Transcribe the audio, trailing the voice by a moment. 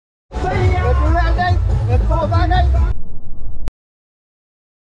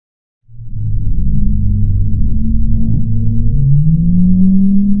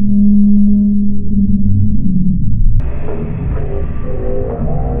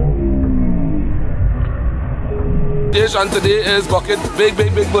And today is Bucket big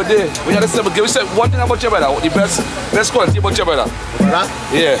birthday. We gotta say, give us one thing about your brother. The best quality about your brother.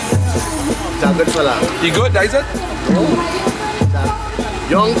 Yeah. He's a good fella. He good, that is it?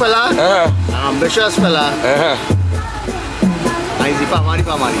 Young fella. Ambitious fella. And he's the family.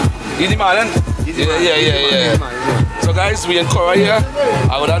 He's the man, yeah. So guys, we in Caura here.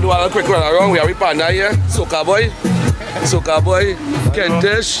 I would do a quick run around. We have a panda here. Soca boy,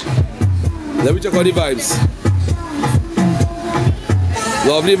 Kentish. Let me check out the vibes.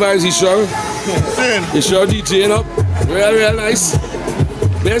 Lovely vibes, he's sure DJing up. Real nice.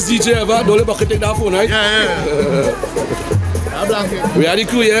 Best DJ ever. Don't let Bucket take that phone, right? Yeah. We are the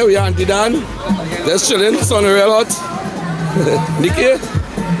crew here. We are Auntie Dan. Just chilling. Sun real hot. Nikki?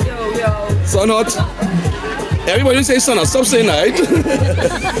 Yo. Sun hot. Everybody say sun hot. Stop saying that, right?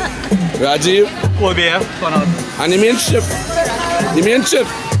 Rajiv? Cold beer. Sun hot. And the main chip.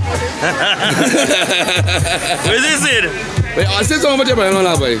 What is it? Wait, I'll say something about your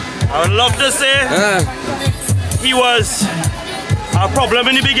brother, boy. I would love to say he was a problem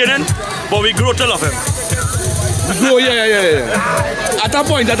in the beginning, but we grew to love him. Oh, yeah. At a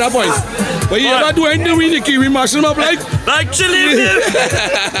point. But you ever do anything with Nicky, we mash him up like chilling.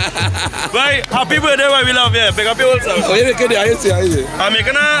 Right, happy birthday, boy, we love you. Big up yourself. Oh, yeah, I see. I'm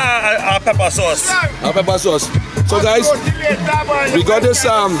making a pepper sauce. A pepper sauce. So guys, we got this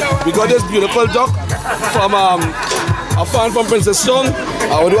beautiful duck from a fan from Princess Song.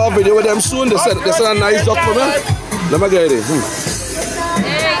 I will do a video with them soon. They sent a nice duck for me. Let me get it.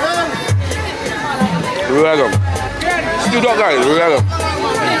 Welcome. Stew duck, guys. Welcome.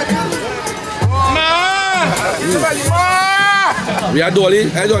 We are Dolly.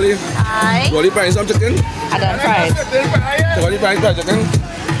 Hey, Dolly. Hi. Dolly frying some chicken. I done fried. Dolly frying chicken.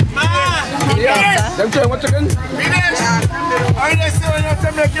 Yeah. Them trying what chicken? I just say when you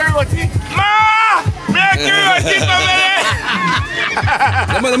say make your roti. Ma! Make your roti for me!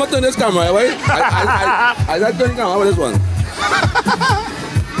 Let me turn this camera, right? I like turning camera with this one.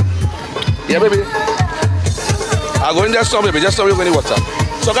 Yeah, baby. I'm going just stop, baby. Just stop you going to water.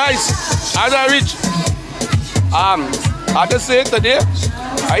 So guys, as I reach, I just say today,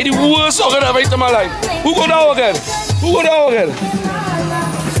 I the worst organ I've ever in my life. Who go down again?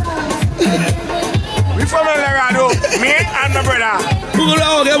 We from Eldorado, me and my brother. Who go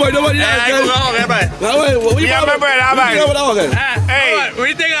down again, boy? Nobody knows. I go down again, boy. Me and my brother, boy. Hey, what do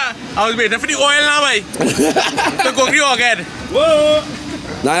you think? I was waiting for the oil now, boy. To go through again. Whoa.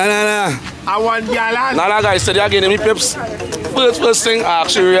 Nah. I want galan. Nah, guys, today again, me pips. First thing I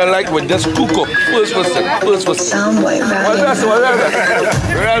actually really like with this two cup. First thing. What's best?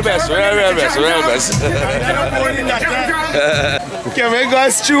 Real best. Can we go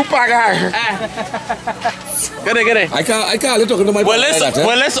stew pagar? Get it. I can't let talking to my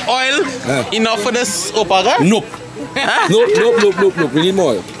Let's oil enough for this opaga? Nope. Nope. We need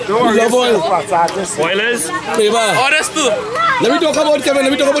more. We love oil. Oilers? Flavor. Oh, that's too. Let me talk about Kevin.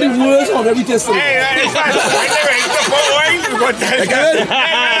 Let me talk about the worst of every taste. Hey, Kevin. Let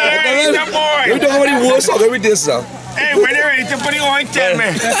Let me talk about the worst of every taste. Hey, when you're ready to put it on, tell me.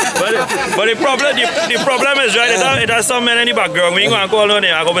 But the problem is, right, it has some men in the background. We ain't going to call on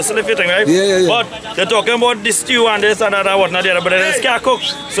there. I'm going to be fitting, right? Yeah. But they're talking about the stew and this and that and whatnot, but they can't cook.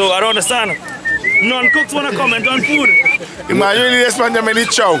 So I don't understand. Non-cooks want to comment on food. Imagine this man in the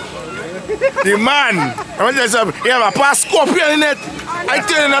chow. The man, I want to tell you something. He have a past scorpion in it. I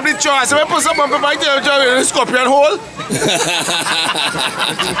tell him the chow. I said, I put some on paper. I tell him in the scorpion hole.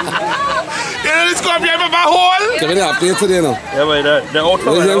 You know the scorpion paper hole? Kevin, they have to today now. Yeah, but they're out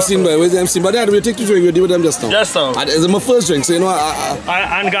for Where's them seen, boy? But they take the drink. We deal with them just now. Just now. It's my first drink, so you know.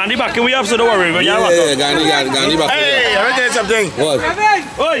 And Gandhi back we have, so don't worry. Yeah, Gandhi back. Hey, I want to tell you something. What?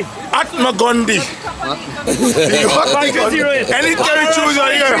 Oi! Atma Gandhi. Anytime you choose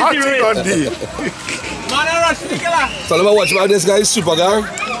on here, Hot Gandhi. So let me watch about this guy, Supergar.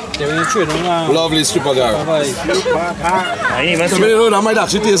 Lovely Supergar. That might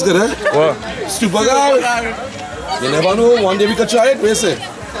actually taste good, eh? What? Supergar. You never know, one day we could try it, we say.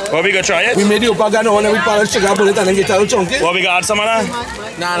 What, we could try it? We made the Opaga now, and then we polish sugar bullet and then get a little chunky. What, we got add some of that?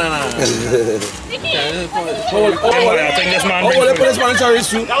 Nah. I think this man Oh, let's put this man in cherries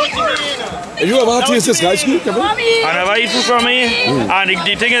too. Have you ever tasted this guy's food, Kevin? I never eat food from me. And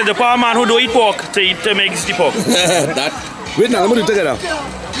the thing is, the poor man who don't eat pork to make the pork. Wait now, let me do it together.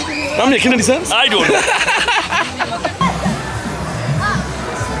 I'm making any sense? I don't know.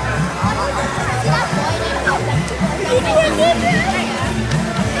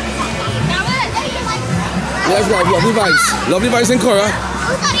 Yes, lovely vibes. Lovely vibes in Caura.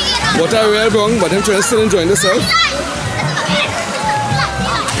 Water real wrong, but them trying still enjoying themselves.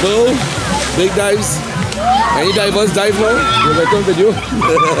 Boom. Big dives. Any divers dive now? You're welcome video.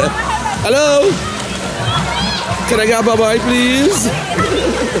 Hello. Can I get a bye-bye, please?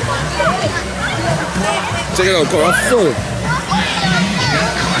 Check it out, Caura full.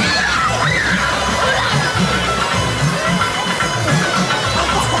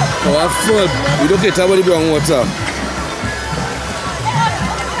 Caura full. We don't get about the brown water.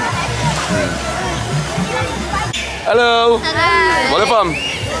 Hello. Hello. Where are you from?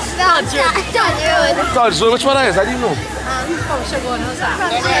 Dodge. Which one is? I didn't know.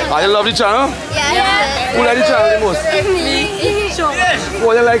 Are you love the channel? Yeah. Who like the channel the most? Me. Who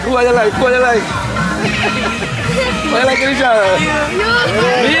are you like? Who are you like? Who are you like? Who are you like in the channel?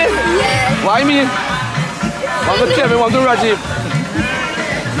 Me? Yeah. Why me? Want to Kevin, want to Rajiv?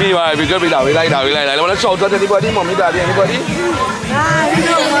 Me, why? We good with that. We like that. We like that. I want to shout at anybody? Mommy, daddy, anybody?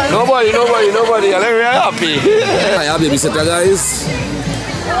 Nobody. I'm very happy. I have babysitter, guys.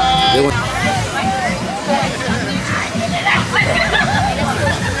 They want...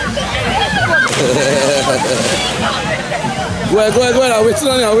 Go ahead. I'm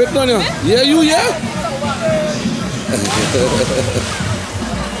waiting on you. Yeah, you, yeah?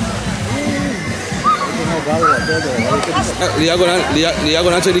 Leah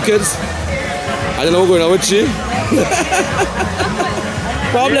gonna check the kids? I don't know what's going on with she.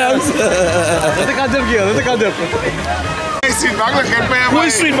 Problems. Let's go dip here. Let's go dip. Sweet buckle, get me. Who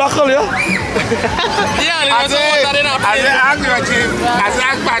is sweet buckle, yeah? Yeah, As a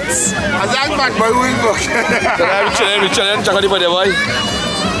bat, boy, we go. We challenge, check out the body, boy.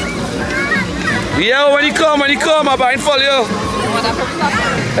 Yeah, when he come, I'm buying for you.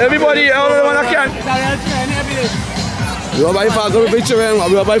 Everybody, everyone I can. You want to buy 5 good picture, man? You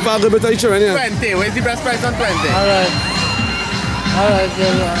want to buy 5 good picture, man? 20. Where's the best price on 20? Alright, I'll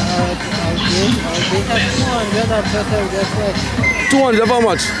give her 200 200 for how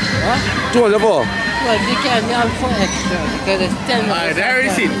much? Huh? 200 for? Well, you can have for extra because it's 10. Alright, there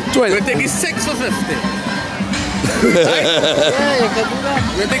you see. 20. We're taking 6 for 50. Yeah, you can do that.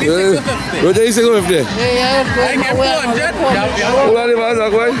 We're taking 6 for 50. We're taking 6 for 50. Yeah, I get 400. Hold on, man.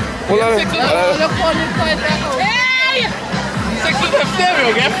 Hold on. 6 for 50,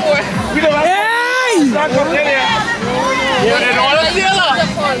 we'll get 4. Hey!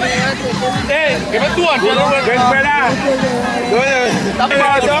 Hey, give it 200.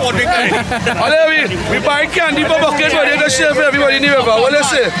 We buy candy for bucket, but they just share for everybody in the river. What do you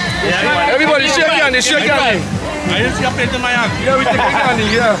say? Everybody share candy, share candy. I didn't see a plate in my hand. Yeah, we take a candy,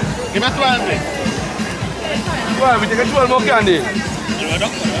 yeah. Give it 200. Well, we take a 12 more candy.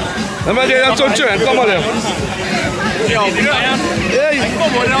 Let me get some children, come on there.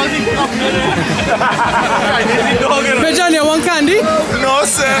 John, you want candy? No,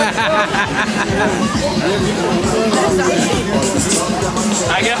 sir.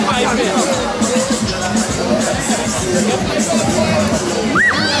 I get 5 bits.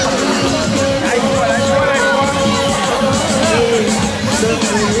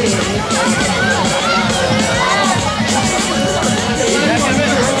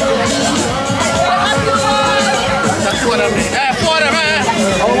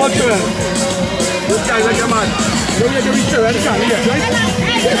 How much children? This guy's like a man. Don't you reach children, candy, right?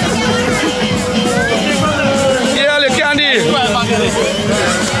 Yeah, the candy.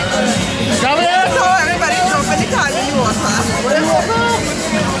 Everybody jump in the car in the water.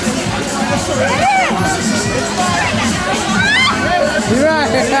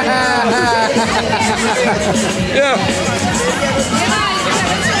 Yeah.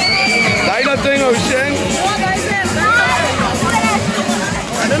 Like that thing I was saying.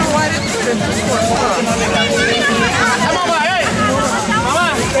 I don't know why they put it in the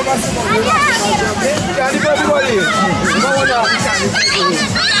Candy for everybody.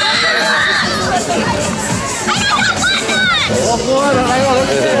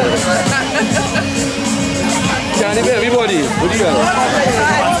 Candy for everybody. What do you got?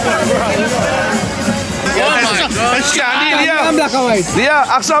 It's candy, Leah. I'm black and white. Leah,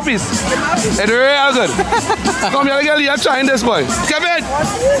 ask her piece. It's really good. Come here, get Leah trying this, boy. Kevin,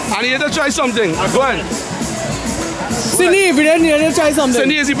 I need to try something. Go on. Cindy, if you didn't need to try something.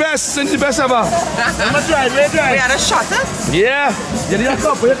 Cindy is the best. Cindy is the best ever. We had a shot, eh? Yeah. You need a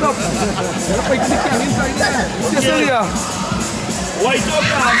cup. Wait a cup. You have to put the candy inside there. Yes, Leah. White top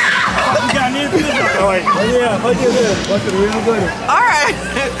cotton candy infused black and white. Alright.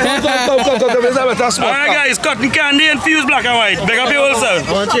 Alright guys, cotton candy infused black and white. Big up your old self.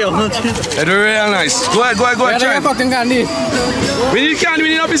 It's real nice. Go ahead, try it. Cotton candy. We need candy, we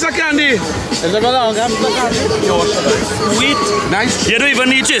need a piece of candy. Sweet. Nice. You don't even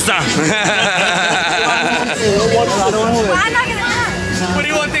need chaser. What do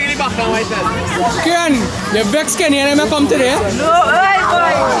you want to get back on white then? Ken, the Vex Kenny and I come today. No, hey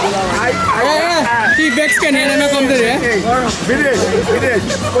boy. Yeah, the Vex Kenny and I come today. Finish.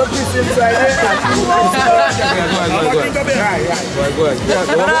 Put this inside it. Go ahead.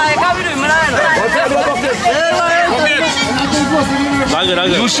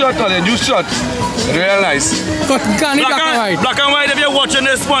 New shot, Colin, new shot. Real nice. Cotton candy black and white. Black and white, if you're watching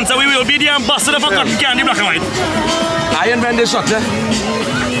this sponsor, we will be the ambassador for cotton candy black and white. I invented this shot, eh?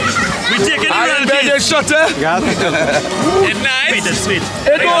 We take it I in invented this shot, eh? It's nice. Sweet, it's sweet.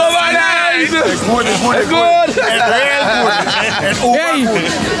 It's over nice. It's good. Hey,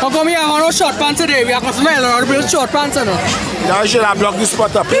 how come we have no short pants today? We have to smell or build short pants or no? Now you should have blocked this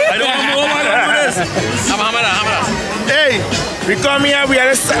spot up. I don't know what this. Hammer. Hey, we come here,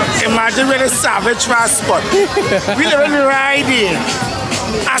 imagine we're the savage fast spot. We live in the right here.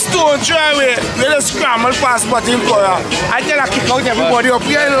 A stone throw away, we just scramble fast spot in Caura. I tell her kick out everybody up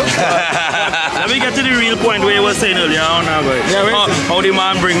here, you know. Let me get to the real point where you were saying earlier on now, boy. How the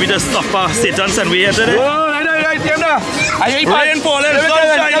man bring me the stuff past Satan's and we here today? Rain falling, sun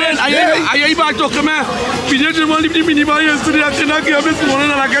shining. I hear you back talking, man. We didn't want to leave the minibar yesterday. I cannot get up this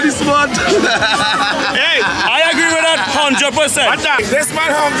morning and I get this spot. Hey, I agree with that 100%. This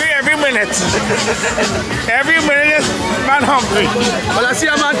man hungry every minute. Every minute this man hungry. But I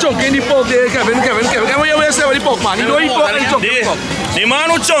see a man chunking the pork there, Kevin. What you say with the pork, man? You don't eat pork and chunk the pork. The man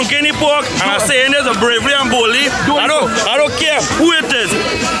who chunking the pork and I'm saying there's a bravery and boldly. I don't care who it is.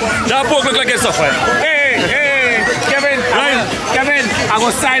 That pork look like it's suffering. Hey, Kevin, I go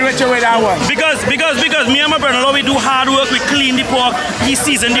side with you with that one. Because me and my brother, we do hard work, we clean the pork, we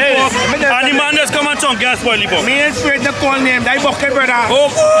season the pork, and the man just come and chunk and spoil the pork. Me ain't straight to call name, that bucket brother. Oh,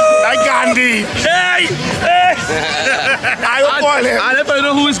 that Gandhi. Hey! I will call him. I never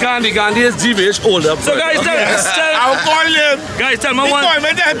know who is Gandhi. Gandhi is Devesh older. So guys, tell I will call him. Guys, tell me one. He called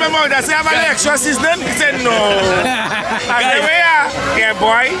me to help him out. I said, have an extra season? He said, no. I said, where? Yeah,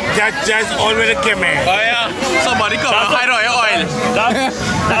 boy, just already came in. Oh yeah, somebody come and hide on your oil.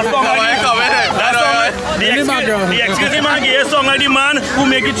 That's the excuse the man gave a song like the man who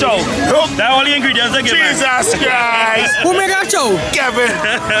make it chow. That's all the ingredients they give. Jesus Christ. Who make that show? Kevin.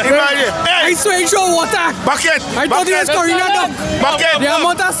 I swear show water. Bucket. I thought it was Corina dog. Bucket. The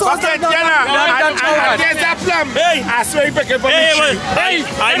amount of sauce. Bucket, I there's that plum. Hey. I swear you pick it from the tree. I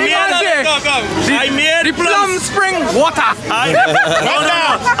made The plum spring water.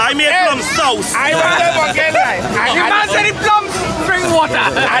 I made plum sauce. I want the bucket line. The man said the plum spring water.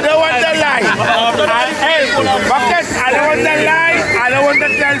 I don't want the lie. Hey, bucket, I don't want the lie. I don't want the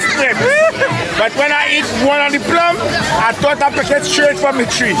tail strip. But when I eat one of the plum, I thought I picked it straight from the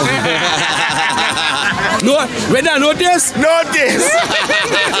tree. No, whether notice? Notice.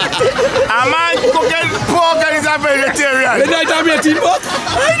 A man cooking pork and is a vegetarian. Whether I have a pork?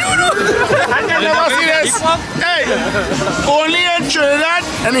 I don't know. I can never see this. Hey, only in Trinidad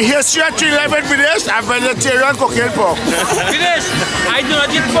and the history of Trinidad and Devesh, a vegetarian cooking pork. Devesh, I do not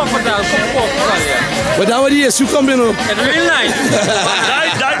eat pork, but I'll cook pork. But that was the issue coming up. It's real nice.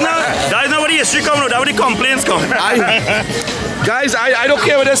 That's not what the history come, that's what the complaints come. Guys, I don't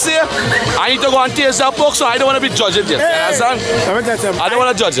care what they say. I need to go and taste that pork, so I don't want to be judging it. Hey, understand? I don't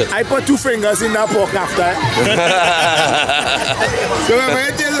want to judge it. I put 2 fingers in that pork after. So when I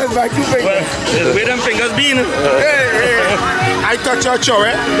taste it by 2 fingers. Where them fingers been? Hey, I touch your chow,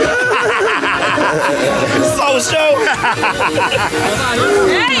 eh? So.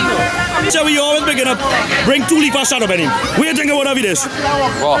 So we always begin up, bring 2 leaf of shut up at him. What do you think about this?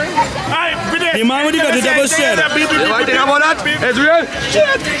 The man with the vegetable shed. What think about that? It's real?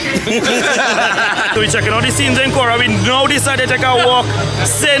 So we're checking out the scenes in Caura. We now decided to take a walk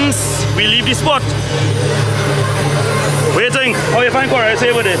since we leave the spot. What do you think? How you find Caura?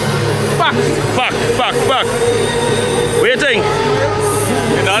 Say what it is. Fuck. What do you think? I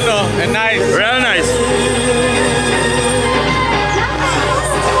don't know, it's nice. Real nice.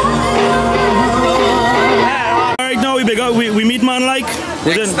 Alright, now we meet man like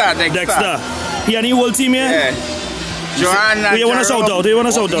Dexter. He and the whole team here? Yeah. Joanna. Who you want to shout out? Who you want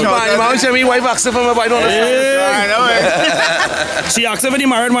to shout out? My mom said me wife asked for me, but I don't understand. She asked if the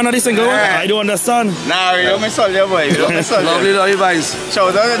married man or the single one? I don't understand. Nah, you don't miss all your boy. You don't miss all Lovely, lovely vibes.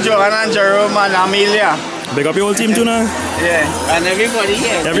 Shout out to Joanna and Jerome and Amelia. Big up your whole team too now. Yeah, and everybody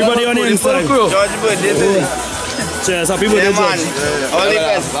here. Everybody on the inside. George birthday today. Cheers, happy birthday, man. George. All the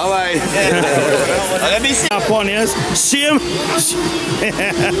best. Bye-bye. Let me see. Upon, yes. Shame.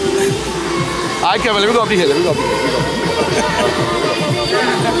 Alright, Kevin, let me go up the hill. Let me go up the hill.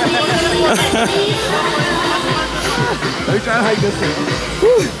 Let me try and hide this thing.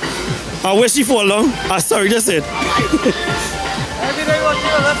 I wish she fall down. Sorry, just it.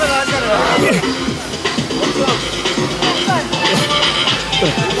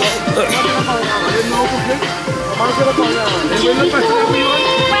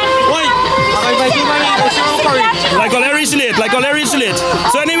 Like all reach late.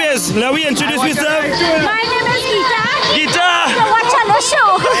 So anyways, let me introduce myself. My name is Gita. Gita! So watch on the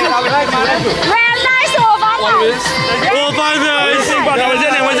show. Real nice over nice. Oh, father! What's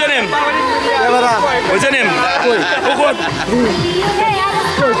your name? What's your name?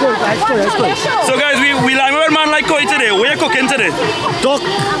 So guys, we like a man like Koi today. What are you cooking today? Duck.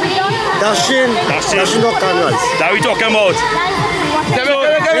 Dashing duck canvas. That we talking about. Kevin.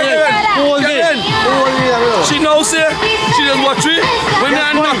 She knows it. She just watch it. When they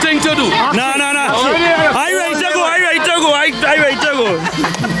have nothing to do. No. I ready to go.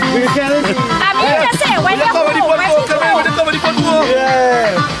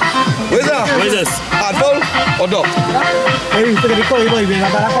 Where's this? Hardball or dog? Hey, kita kena curry boy, biar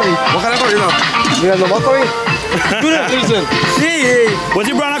ada curry. What kind of curry now? Biar nama curry. Listen. What's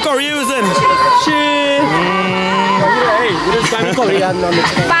your brand of curry using? Hey, we just buy curry and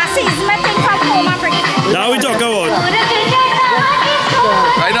Basi is making from home and bring it. Now we talk about.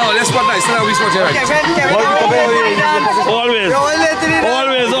 Right now, let's spot nice. Now we spot here. Always.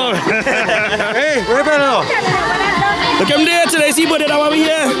 Hey, where are you? Look at him there today. See, but that over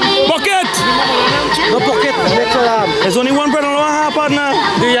here. Pocket. No pocket. There's only one brother, one half partner.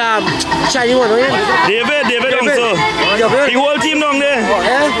 The shiny one, right? David also. The whole team down there.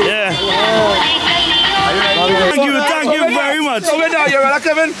 Yeah. Thank you very much. So wait now, you ready,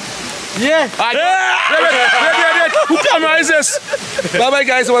 Kevin? Yeah. Wait. Who camera is this? Bye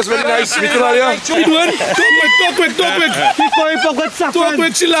guys, it was very nice meeting all you. What you doing? Talk quick. Keep going for saffron. Talk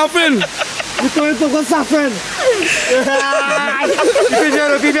quick, she laughing. Keep going for saffron.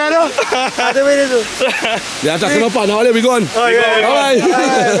 Yeah, talking up now, there we going. Alright.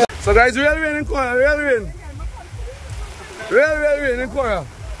 So guys, real win in Caura, real win in Caura.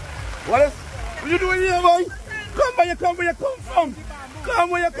 What you doing here, boy? Come where you come from.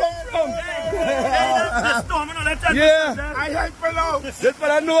 Yeah, I help fellow. this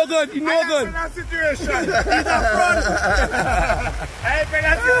fella no good, he no good. Situation. He's a front. I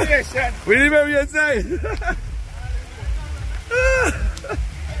help situation. We need to be inside.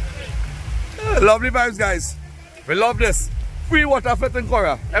 Lovely vibes, guys. We love this. Free water fit in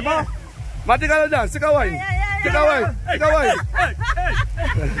Caura. Emma, ma take a dance, take a wine. Take a wine.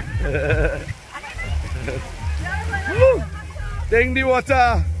 Take the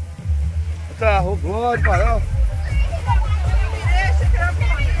water. Oh God, father.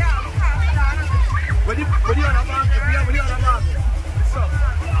 What do you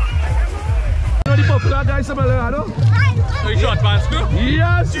know the popular guy from Colorado? You short pants too?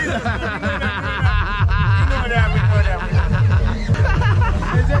 Yes! We know them.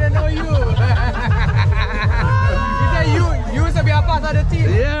 They didn't know you. He said you used to be a part of the team.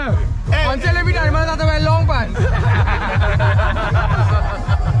 Yeah! Until every time I had to wear long pants.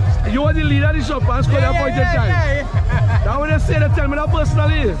 You were the leader of the shop and scored a point in time. That would they say that tell me that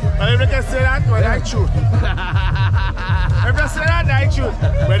personally. If they can say that, well, that's true. If they say that, that's true.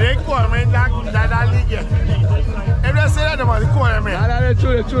 But they call me that league. If they say that, they must call me. That's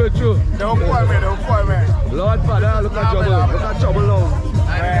true. Don't call me. Lord Father, look at trouble now.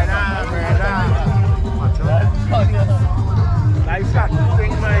 Like that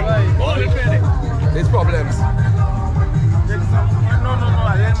thing, man. There's problems. No,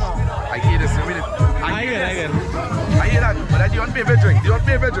 I didn't know. I hear this. I hear that. But that's your favorite drink.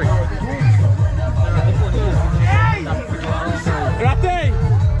 Rate!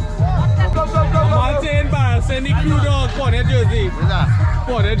 Martin Barnes, send the crew dog for their jersey.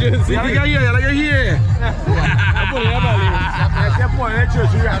 For their jersey. You like you here. Put it in belly. Let's put it in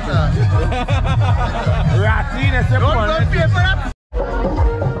jersey. Ratty, let's put it in.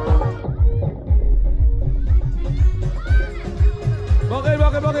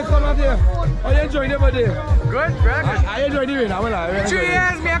 Okay, come out here. How you enjoying the birthday? Good. I enjoyed the win. 3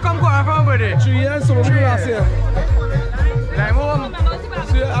 years me I come Caura from birthday. 3 years, so we last year.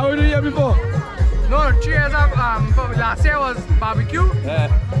 years before? No, 3 years of, last year was barbecue. Yeah.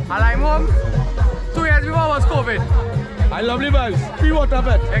 And I'm home. 2 years before was COVID. I lovely vibes. Free water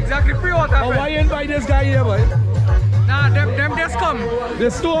pet. Exactly, free water Oh, why you invite this guy here, boy? Nah, them just come.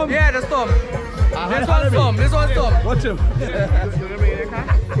 The storm? Yeah, the storm. This one storm. This one storm. Watch him.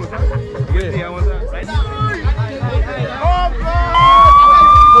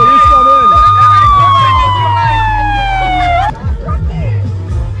 Police come in.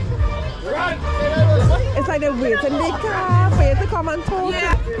 It's like they're waiting in the car for you to come and talk.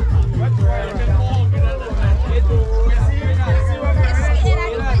 Yeah.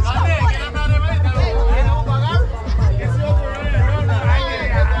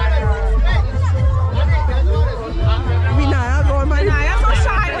 Vinaya, go on, man. Vinaya, so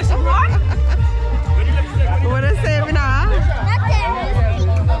shy. What's the what? What is it, Vinaya?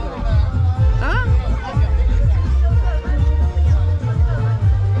 Huh?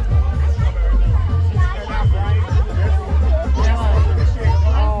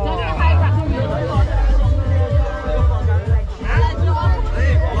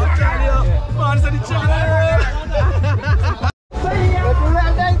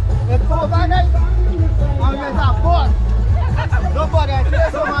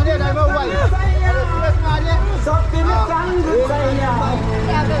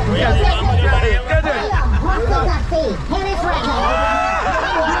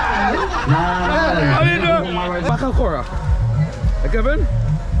 How you doing? Back on Caura. Hey, Kevin?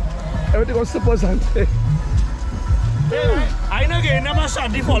 Everything was supposed to say. I know getting them a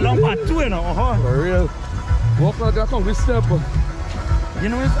shot for long part 2, you know. For real. Walk like that, come with step. You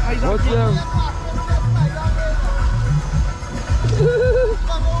know what? What's them?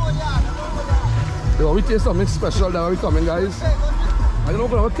 Yo, we taste something special that we coming, guys. I don't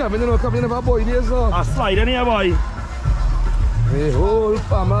know what Kevin, Kevin never boy there, so. A slide in here, boy. The whole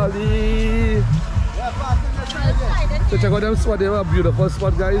family. So check out them spot, they have a beautiful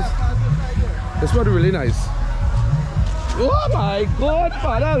spot, guys. This spot is really nice. Oh my God,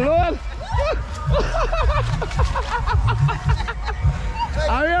 Father Lord!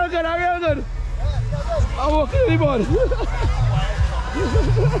 I'm real good, I'm real good. I'm walking the board.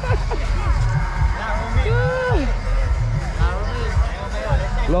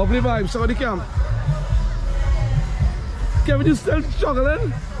 Lovely vibes, somebody come. Kevin, you still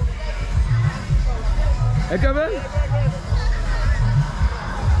struggling? Hey, Kevin?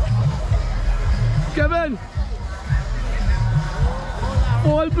 Kevin?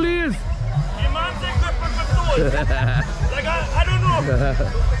 Fall, please. Like, I don't know.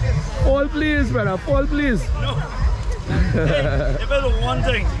 Fall, please, brother. Fall, please. No. Hey, if there's one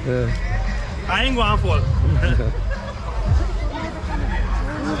thing, I ain't going to fall.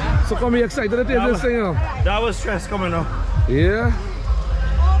 So come here excited to taste this thing, you know? That was stress coming up. Yeah?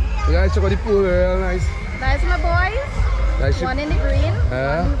 You guys check out the pool, real nice. That's my boys. Nice. One in the green,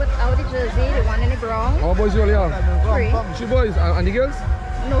 one without the jersey, the one in the brown. How boys you only have? 3. 3 boys. And the girls?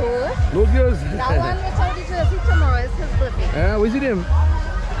 No. No girls? That one without the jersey tomorrow is his birthday. What's his name?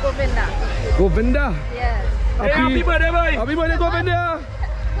 Govinda. Govinda? Yes. Happy birthday, boy! Happy birthday, Govinda!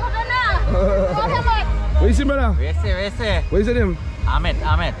 Govinda! What is his brother? Wese. What is his name? Ahmed.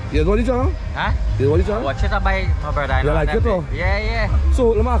 Yes, what is it? Huh? Yes, what is it? Watch it by my brother. You like it, though? Yeah. So,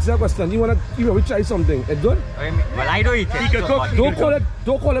 let me ask you a question. You want to try something? It's good? Well, I do eat it. He can cook.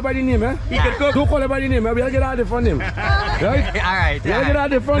 Don't call it by the name, eh? He can cook. Don't call it by the name, eh? We gotta get out of the front name. Right? Alright. We gotta get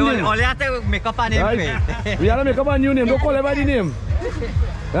out of the front name. Only have to make up a name. Right? We gotta make up a new name. Don't call it by the name.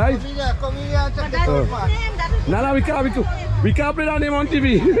 Right? No, we can't play that name on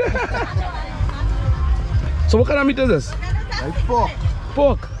TV. So what kind of meat is this? It's pork.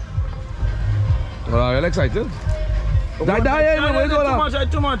 Pork. Well, you're excited? Too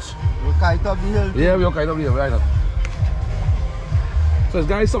much. We kite up the hill. Yeah, we're kind of here, right now. So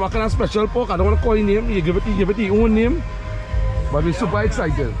guys, some kind of special pork. I don't want to call your name. You give it your own name. But we're super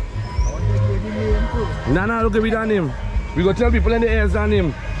excited. No, don't give me that name. We go tell people in the airs that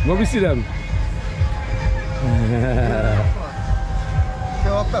name when we see them.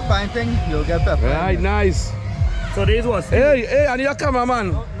 So pepper and thing, you'll get pepper. Right, nice. So this was. Hey, I need a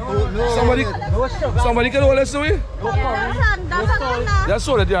cameraman. Somebody can hold this to me? Just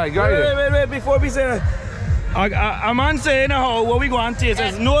hold it, yeah, got it. Wait, before we say that. A man saying what we go and taste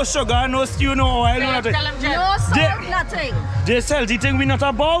is no sugar, no stew, no oil, no nothing. No salt, nothing. This healthy thing we not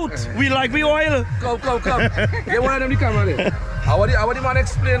about. We like we oil. Come. Get one of them the camera there. I want the man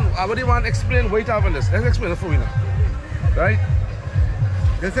explain what you have on this. Let's explain it for you now. Right?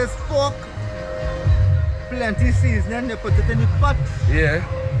 This is pork. Plenty seasoning, they put it in the pot. Yeah.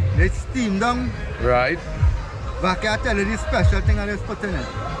 They steam down. Right. But I can't tell you the special thing I just put in it.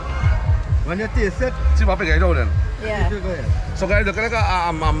 When you taste it, see what I get out then. Yeah. So guys, look like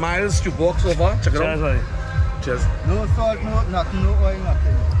a mild stew pork so far. Check it out. Cheers. no salt, no nothing, no oil,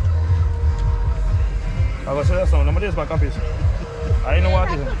 nothing. I was saying something. Number this back up is. I know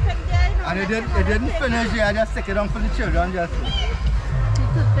what it is. And it didn't finish yet. I just stick it on for the children. Just.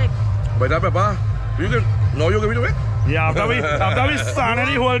 But that pepper, you can. No, you can be doing. Yeah, after we sanded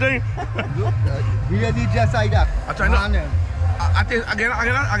the whole thing. Really just like that. I try not. I think again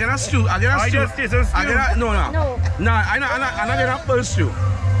a stew. Again a stew. No. I'm not getting a full stew.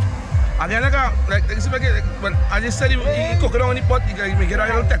 Again like when I just said you cook it on the pot, you make it a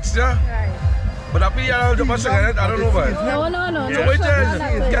little texture. Right. But I don't know why. No. So wait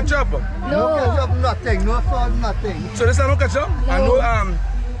till ketchup. No ketchup, nothing. No salt, nothing. So this is no ketchup and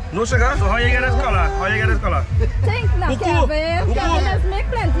no sugar. So how you get this color? Think now, Kevin. Kevin has make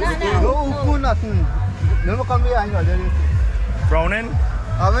plenty. No upu, nothing. Never come here. Browning.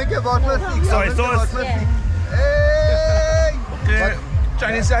 I will give out my stick. Soy sauce. Hey! Okay.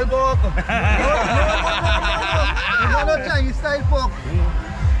 Chinese style pork. No, Chinese style pork.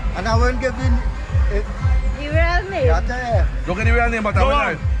 And I won't give in. You real name? Don't get the real name, but I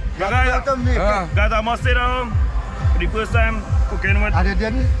will. Guys, I must say that for the first time cooking with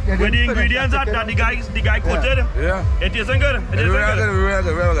the ingredients that the guy quoted. Yeah. It isn't good. It isn't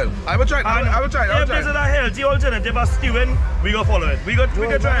good. I will try. If this is a healthy alternative of stewing, we go follow it. We go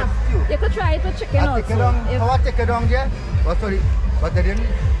try it. You could try it with chicken I also. take it on. How I take it on there? Oh, sorry. But they didn't.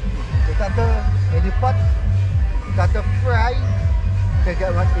 They got in the pot. Got to fry. They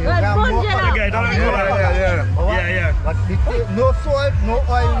get what? Yeah. But no salt, no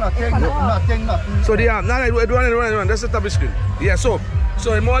oil, nothing. So the now I do one. That's the top screen. Yeah. So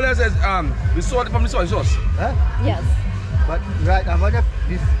more or less as we saw it from the soy sauce. Huh? Yes. But right, I'm gonna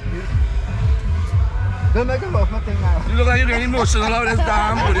this. Don't make it off nothing now. You look like you're getting emotional about this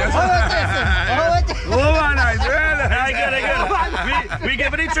damn food. Yes. Oh, nice. Well, I get it. We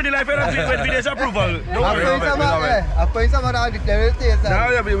give it to the life with video's approval. Don't worry. I put some of that declared taste. Now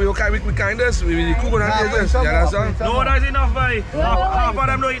we kind this. We cook on that taste. Yeah, that's all. No, that's enough, boy. Half of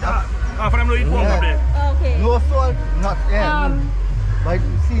them don't eat. Half of them don't eat pork up there. Okay. No salt, not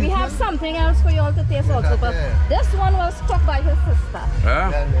we have something else for you all to taste also, but this one was cooked by his sister.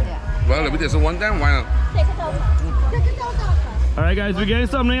 Yeah. Well, let me taste it one time. Why not? Take it out. All right, guys, we're getting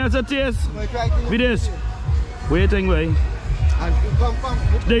something else to taste. Videos. Waiting, boy.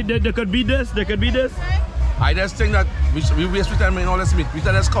 They could be this. I just think that we waste time in all this meat. We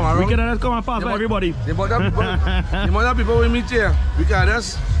can just come around. We can just come and pass by everybody. The more people we meet here, we can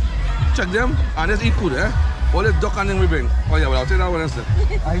just check them and just eat food, eh? All the duck and then we bring. Oh yeah, well I'll take that one instead.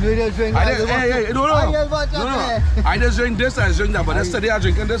 I know they drink. No. I just drink this, I drink that, but yesterday I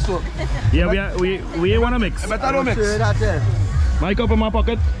drinking this so. Yeah, we want to mix. Better don't mix. My cup in my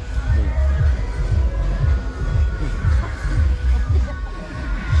pocket.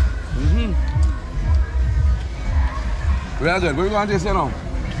 Real good. What are you going to taste now?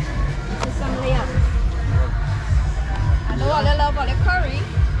 Some layer. I know all the love for the curry.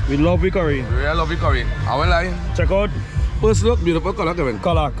 We love the curry. We love the curry. I won't lie. Check out. First look, beautiful color, Kevin.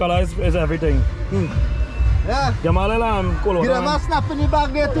 Color is everything. Yeah. Jamal Give them a snap in the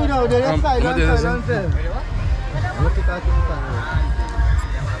bag there too now. They're silent. Look at that.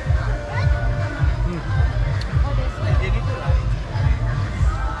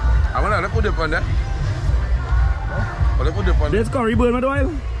 I want to put it on there. This curry burn with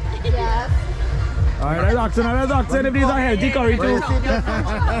oil? Yes. Alright, let's ask if these are healthy curry too.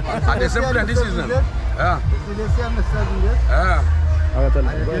 And they say plenty season. Yeah. Yeah. I will tell you.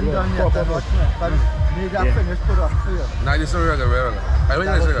 Now this is real good. I will say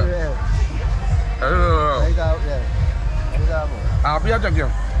that. I'll be at you.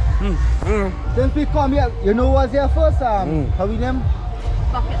 Since we come here, you know what's here first? How we name?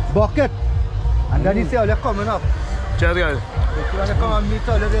 Bucket. And then he say, oh, they're coming up. Cheers, guys. You want to come and meet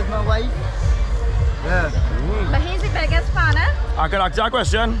all of my wife? Yeah. But he's the biggest fan, eh? I can ask you a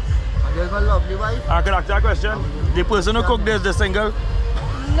question. And there's my lovely wife. I can ask you a question. The person who cooked this, the single?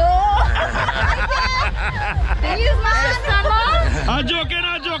 No! They use my sister, I'm joking.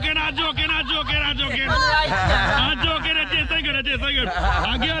 It tastes good.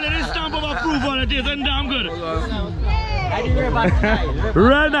 I give a little stamp of approval. It tastes damn good.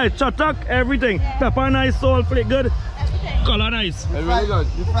 Real nice. Chatak, everything. Pepper nice, salt flake good. Color nice. Really good.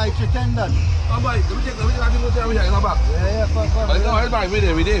 You fried chicken done. Come by. Let me take back. Yeah, come.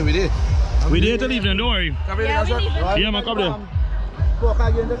 We did to leave them, don't worry. Yeah, we leave it. Yeah, man, come there. Pork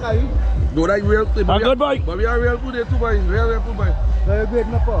again, the curry. Do like real food. Good boy. But we are real food there too, boy. Real food, boy. Very great,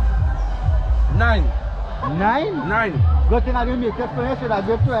 my pork. 9. 9? 9. Good thing I didn't make it finish it, I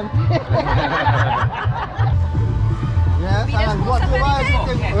give 20. Yes, and what you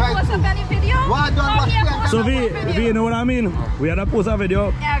right. So V, you know what I mean? We had to post a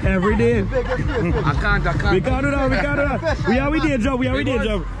video every day. I can't. We can't do that. We have a day job.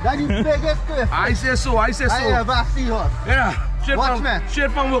 That is the biggest cliff I say so. I ever see her. Yeah.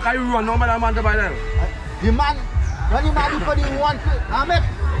 Straight from work, I run no matter man to buy them. The man, when the man put in one cliff,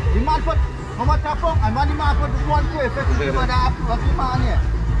 the man put how much I put, and when the man put one cliff, what's the man here?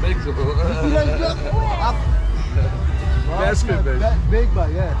 Big Best people. Big boy,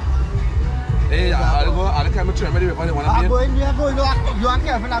 yeah. Hey, I'll come to try to want to I'm going, you are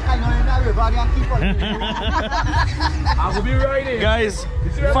careful, I can't know everybody and keep on. I will be right here. Guys,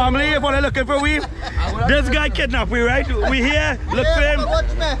 family, if you're looking for we, this guy kidnapped we, right? We here, look for him.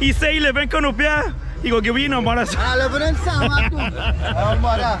 He say he live in Canopia. He go give you number. I live in Sama too. Oh,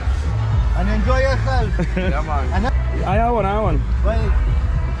 mother. And enjoy yourself. Yeah, man. I have one. Wait.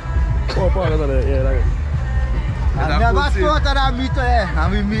 Oh, part of it, yeah, like it. I never thought that I'd meet her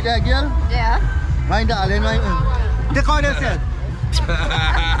and we meet again. Yeah. My darling, take out yourself.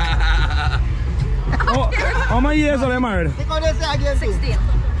 How many years are they married? Take out yourself again. 16.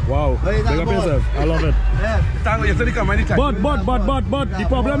 Wow, big up yourself. I love it. Yeah. But the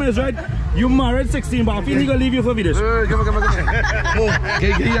problem is, right? You married 16, but I feel he gonna leave you for videos. Come on.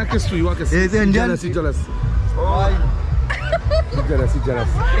 Give me a kiss to you. He's Indian. He's jealous. Oh. He's jealous.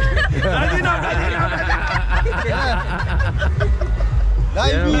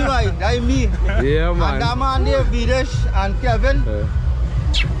 That's me, right? That's me. Yeah, man. And that man there, Devesh and Kevin.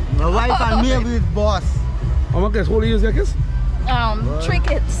 My wife and me with boss. How much kiss? How old is your kiss? 3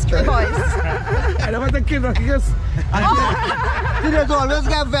 kids, 3 boys. I never think kids are kiss. She does always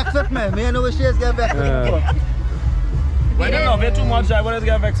get vexed with me. Me know she get vexed with me. When they love you too much, I want to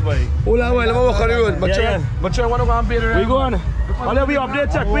get vexed by you. Hold on, let me walk on the road. But you want to go and pay the rent? We go on. I'll be up there,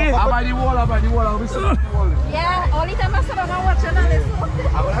 check me. I'm by the wall. I'll be sitting on the wall. Yeah, all the time I sit down and watch it and listen.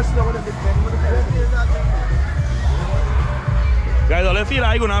 I'm going to sit down with the big man. Guys, all I feel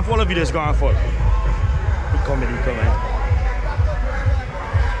like I'm going to follow videos going for. Comedy.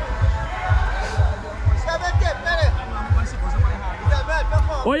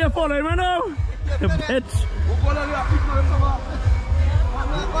 Oh, you're following me now? You bitch.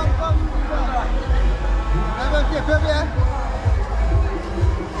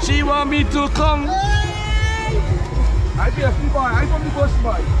 She want me to come. I be a free boy. I from the bush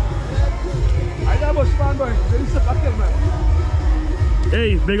boy. I got bushman boy. There is a bucket man.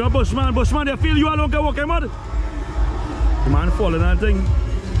 Hey, big up bushman. Bushman, they feel you alone can walk him out. The man falling that thing.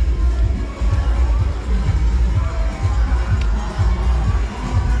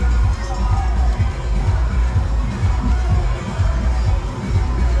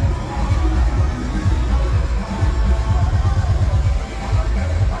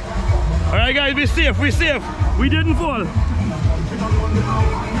 Alright guys, be safe, we didn't fall.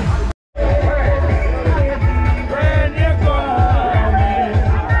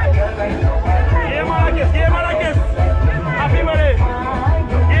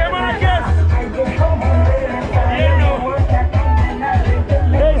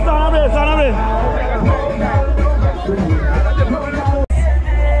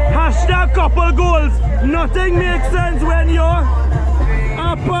 Hashtag couple goals. Nothing makes sense when you're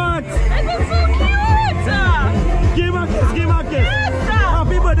apart. This is so cute! Give a kiss. Yes,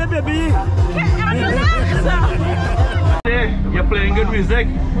 Happy birthday, baby. Hey, you're playing good music.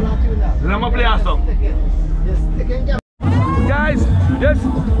 Let me play a song. Guys,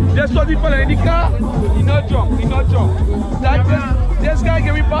 just saw people in the car. He's not drunk. This guy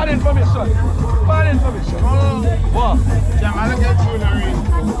gave me bad information. What? Jamal get jewelry.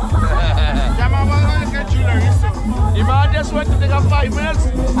 Jamal will get jewelry. The man just went to take a 5 minutes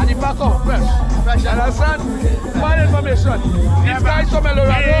and he back up fresh. Understand? Bad information. This guy from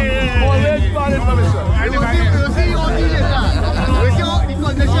Colorado, always bad information. You see all these later. You see all the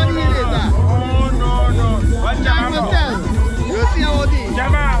condition here later. No. What Jamal? You see all these.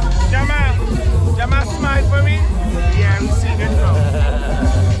 Jamal smile for me. Yeah, we see it now.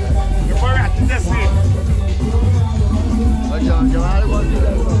 Before I have to just see it. Jamal wants to do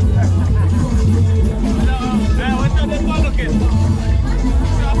What's the ball looking?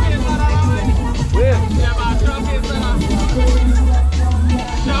 Where?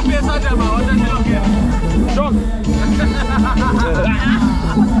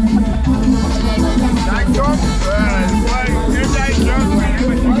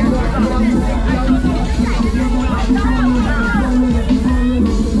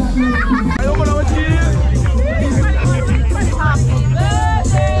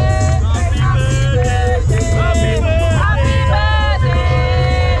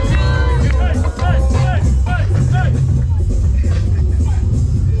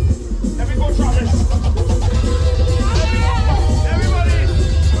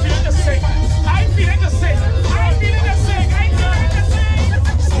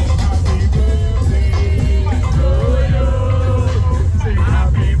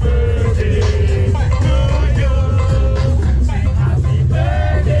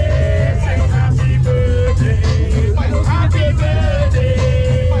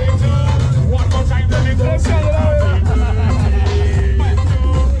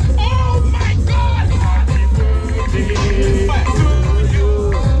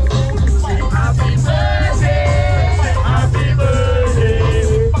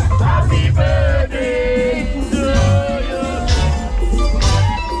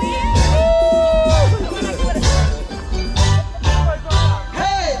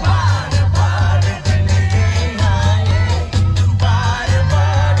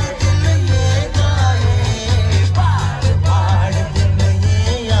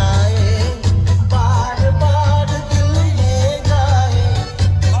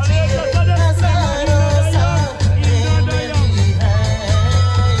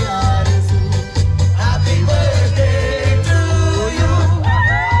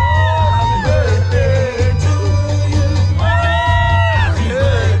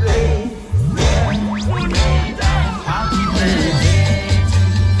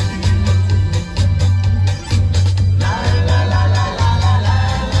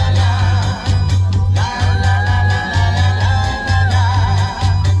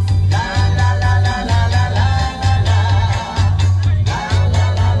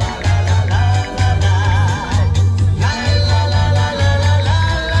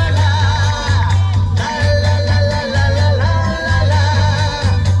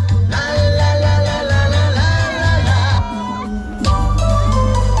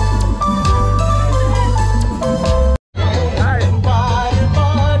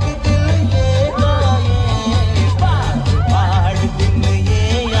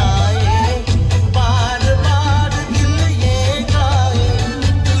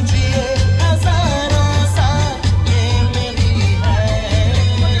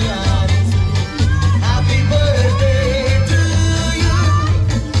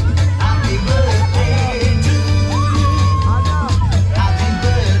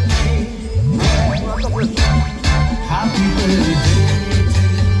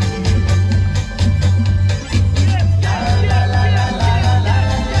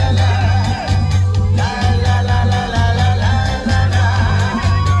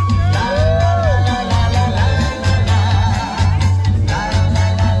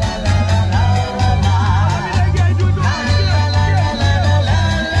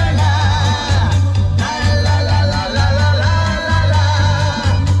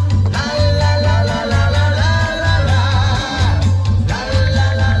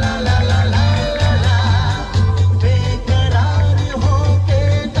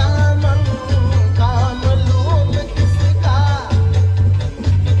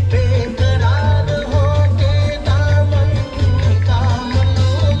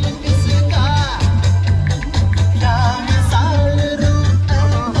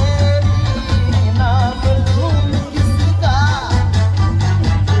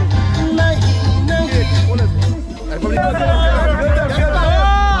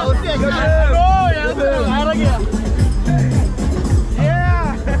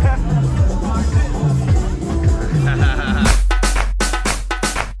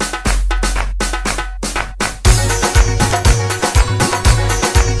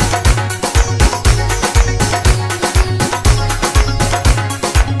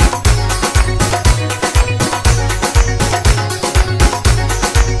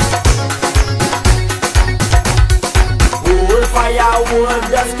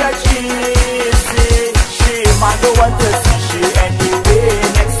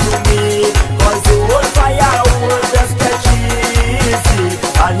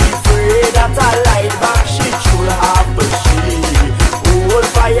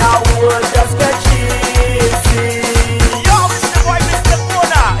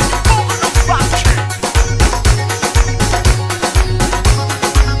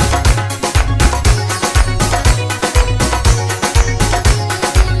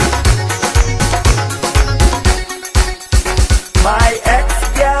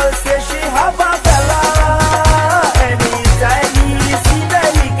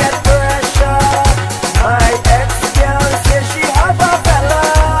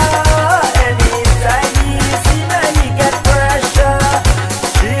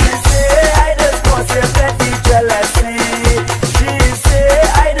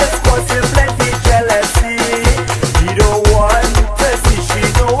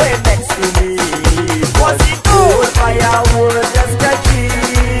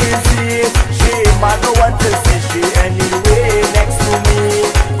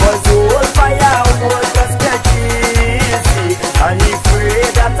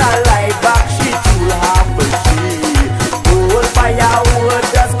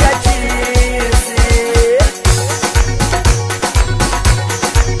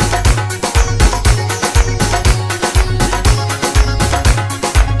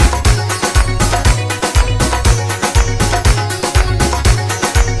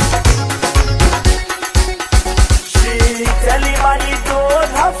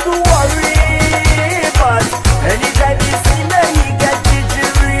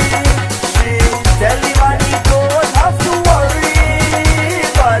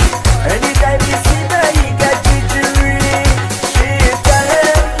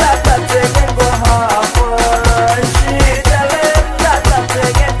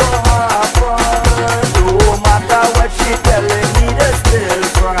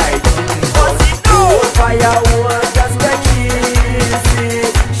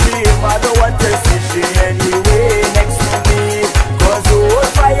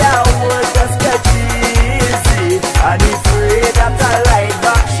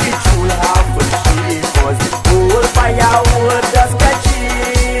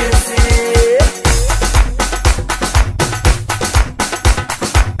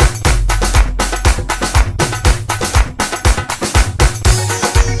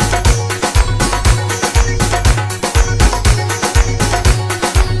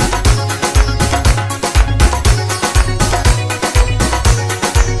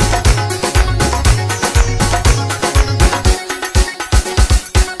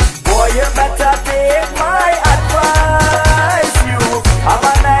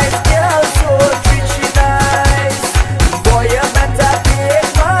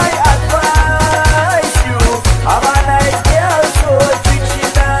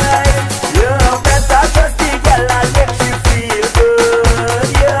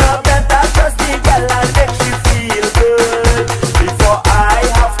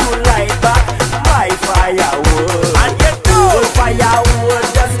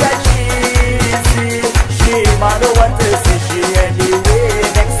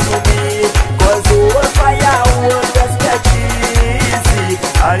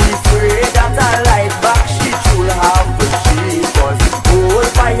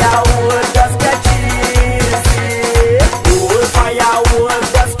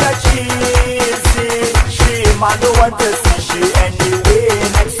 want to see she anyway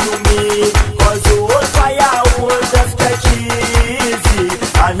next to me. Cause old firewood just catch easy.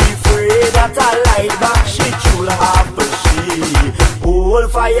 And he afraid that I light back she you'll have to she.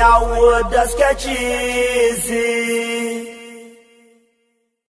 Old firewood just catch easy.